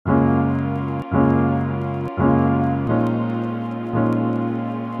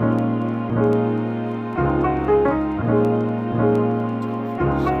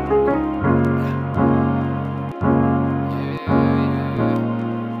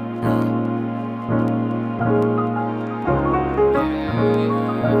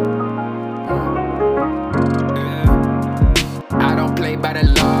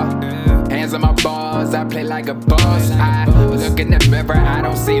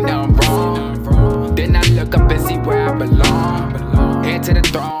see nothing wrong. Then I look up and see where I belong. Head to the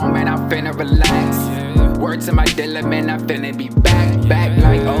throne, man, I'm finna relax. Word to my dealer, man, I'm finna be back. Back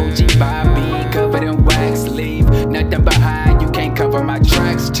like OG Bobby, covered in wax. Leave nothing behind, you can't cover my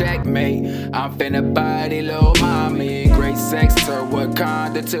tracks. Checkmate, I'm finna body little mommy. Great sex to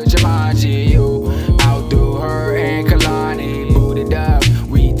Wakanda to Jumanji. You outdo her and Kalani. Booted up,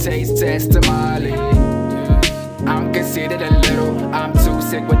 we taste testimony. I'm considered a little, I'm too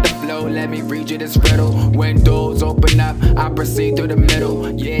sick with the flow. Let me read you this riddle. When doors open up, I proceed through the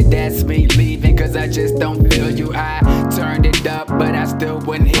middle. Yeah, that's me leaving, cause I just don't feel you. I turned it up, but I still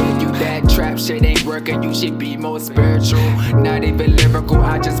wouldn't hear you. That trap shit ain't working, you should be more spiritual. Not even lyrical,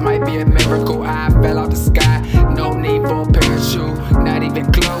 I just might be a miracle. I fell out the sky, no need for a parachute. Not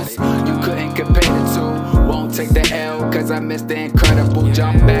even close, you couldn't compare the two. Won't take the L, cause I missed the incredible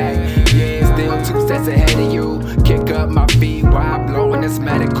jump back. Yeah, still 2 steps ahead of you. Kick up my feet while I'm blowing this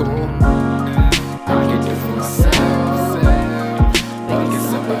medical.